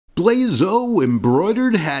BLAZO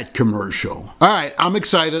embroidered hat commercial. All right, I'm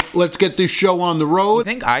excited. Let's get this show on the road. You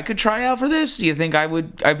think I could try out for this? Do you think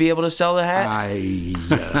I'd be able to sell the hat?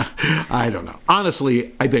 I don't know.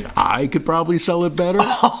 Honestly, I think I could probably sell it better.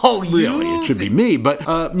 Oh, really? It should be me,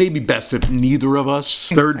 but maybe best if neither of us.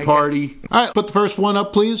 Third party. All right, put the first one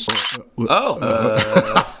up, please.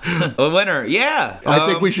 A winner, yeah. I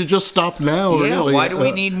think we should just stop now, yeah, really. Why do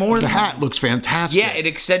we need more The than hat looks fantastic. Yeah, it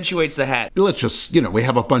accentuates the hat. Let's just, we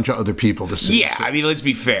have a bunch of other people to see. Yeah, so. I mean, let's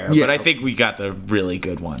be fair, Yeah. but I think we got the really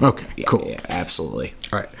good one. Okay, yeah, cool. Yeah, absolutely.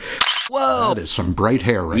 All right. Whoa! That is some bright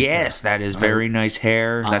hair right Yes, there. that is very nice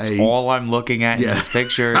hair. That's all I'm looking at in this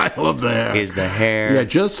picture. I love the hair. Is the hair. Yeah,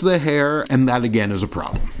 just the hair, and that again is a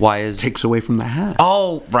problem. Why is... Takes away from the hat.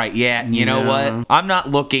 Oh, right, yeah. You know what? I'm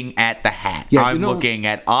not looking at the hat. Yeah, I'm looking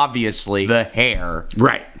at, obviously, the hair.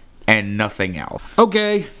 Right. And nothing else.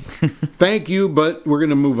 Okay. Thank you, but we're going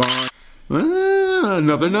to move on.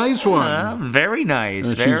 Another nice one. Very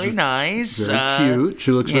nice. Very nice. Very cute.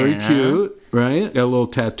 She looks very cute, right? Got a little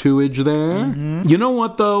tattooage there. You know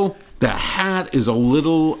what, though? The hat is a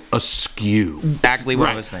little askew. Exactly what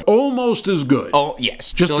I was thinking. Almost as good. Oh,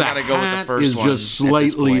 yes. Just Still the gotta go with the hat first is one just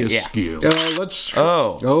slightly askew. Yeah. Let's.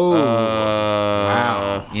 Wow.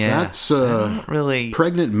 Yeah. That's really.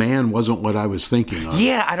 Pregnant man wasn't what I was thinking of.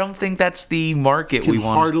 Yeah, I don't think that's the market we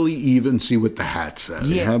want. Hardly even see what the hat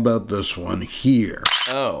says. Yeah. How about this one here?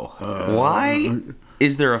 Oh. Why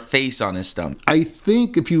is there a face on his stomach? I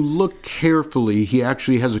think if you look carefully, he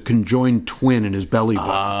actually has a conjoined twin in his belly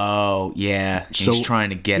button. Oh, yeah. So, he's trying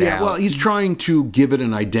to get out. Yeah, well, he's trying to give it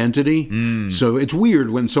an identity. So it's weird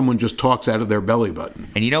when someone just talks out of their belly button.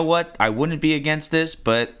 And you know what? I wouldn't be against this,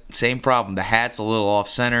 but same problem. The hat's a little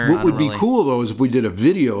off-center. What would be cool, though, is if we did a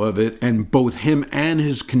video of it and both him and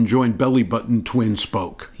his conjoined belly button twin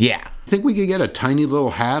spoke. Yeah. Think we could get a tiny little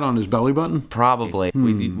hat on his belly button? Probably.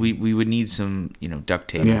 We would need some, duct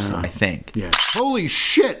tape or something, I think. Yeah. Holy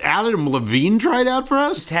shit, Adam Levine tried out for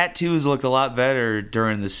us? His tattoos looked a lot better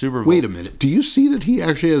during the Super Bowl. Wait a minute. Do you see that he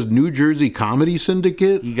actually has New Jersey Comedy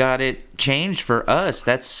Syndicate? He got it changed for us.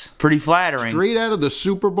 That's pretty flattering. Straight out of the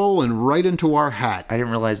Super Bowl and right into our hat. I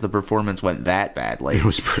didn't realize the performance went that badly. It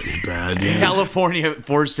was pretty bad, yeah. California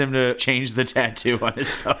forced him to change the tattoo on his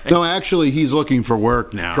stomach. No, actually, he's looking for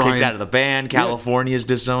work now. Kicked out of the band. California's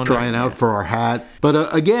disowned him. Trying out for our hat.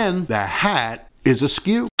 But again, the hat is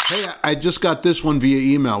askew. Hey, I just got this one via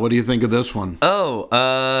email. What do you think of this one? Oh,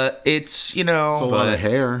 it's, It's a lot of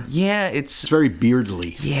hair. Yeah, it's very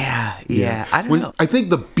beardly. Yeah. I don't know. I think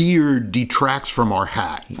the beard detracts from our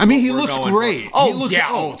hat. I mean, he looks great. Oh, he looks,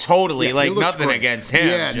 totally. Yeah, like, nothing against him.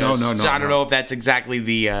 Yeah, no. I don't know if that's exactly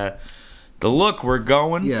the look we're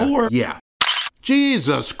going for. Yeah.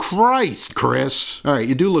 Jesus Christ, Chris. All right,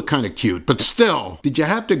 you do look kind of cute, but still, did you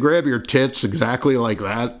have to grab your tits exactly like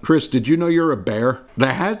that? Chris, did you know you're a bear? The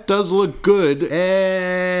hat does look good.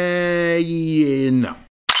 No.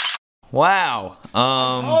 Wow.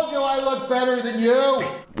 I told you I look better than you.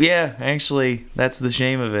 Yeah, actually, that's the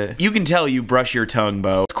shame of it. You can tell you brush your tongue,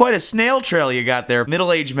 Bo. It's quite a snail trail you got there.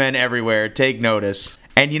 Middle-aged men everywhere. Take notice.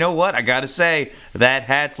 And you know what? I gotta say, that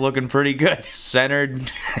hat's looking pretty good.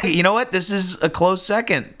 Centered. You know what? This is a close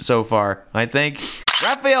second so far, I think.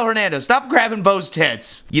 Rafael Hernandez, stop grabbing Bo's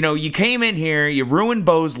tits. You came in here, you ruined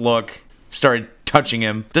Bo's look, started touching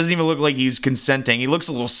him. Doesn't even look like he's consenting. He looks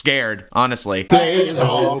a little scared, honestly.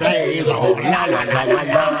 BLAZO, BLAZO, la la la la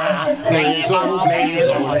la. BLAZO,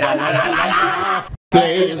 BLAZO, la la la la la.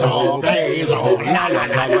 BLAZO, BLAZO, la la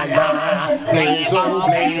la la la. BLAZO,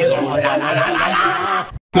 BLAZO, la la la la la.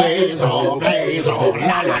 BLAZO,